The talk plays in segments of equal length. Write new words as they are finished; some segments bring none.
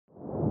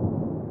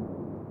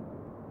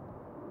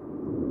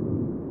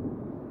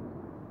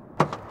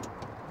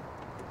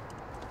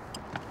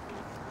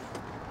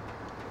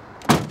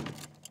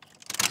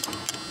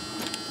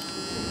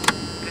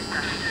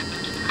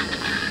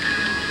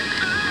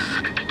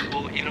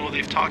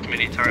talked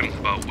many times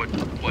about what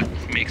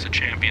makes a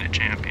champion,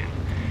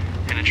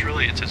 and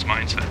it's his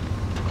mindset.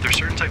 There's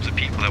certain types of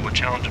people that would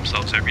challenge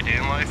themselves every day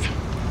in life,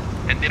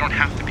 and they don't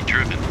have to be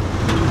driven.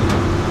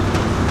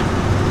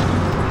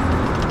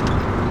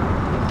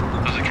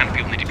 Those are the kind of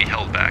people that need to be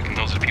held back, and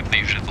those are the people that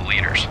are usually the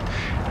leaders.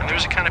 And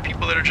there's the kind of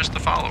people that are just the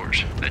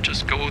followers, that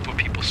just go with what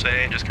people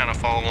say and just kind of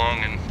follow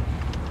along and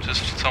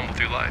just stumble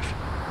through life.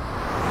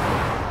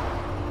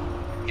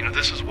 You know,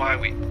 this is why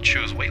we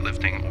choose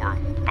weightlifting or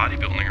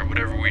bodybuilding or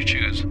whatever we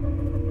choose.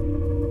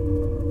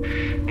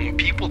 When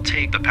people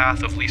take the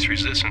path of least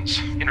resistance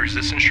in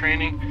resistance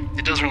training,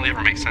 it doesn't really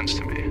ever make sense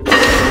to me.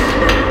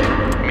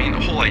 I mean,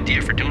 the whole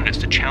idea for doing it is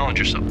to challenge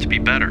yourself, to be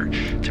better,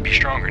 to be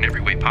stronger in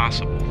every way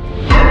possible.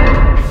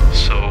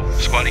 So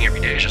squatting every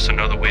day is just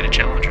another way to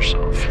challenge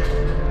yourself.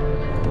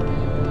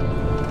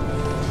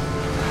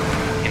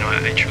 You know,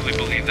 I truly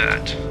believe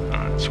that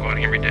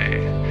squatting every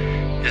day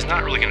is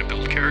not really going to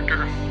build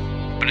character,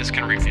 but it's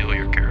going to reveal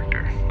your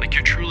character. Like,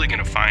 you're truly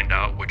going to find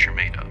out what you're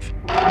made of.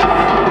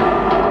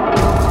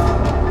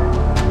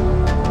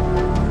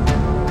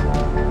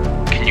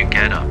 Can you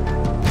get up?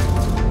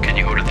 Can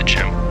you go to the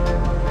gym?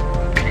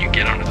 Can you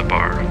get onto the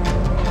bar?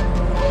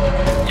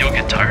 You'll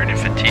get tired and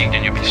fatigued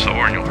and you'll be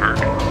sore and you'll hurt.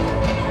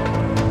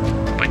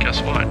 But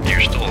guess what?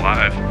 You're still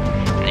alive,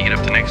 and you get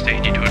up the next day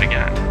and you do it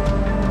again.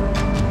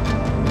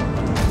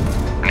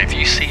 And if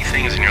you see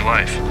things in your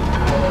life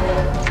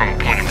from a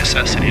point of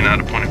necessity, not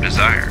a point of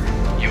desire,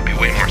 you'll be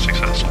way more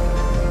successful.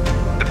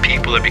 The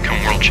people that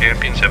become world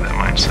champions have that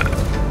mindset.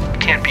 You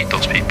can't beat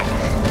those people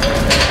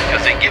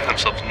because they give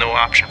themselves no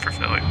option for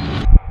failure.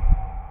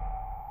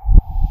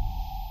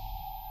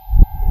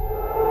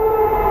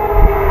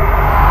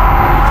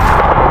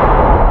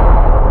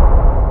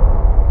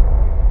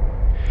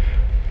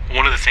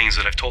 One of the things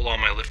that I've told all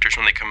my lifters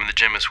when they come in the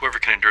gym is whoever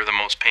can endure the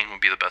most pain will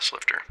be the best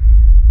lifter.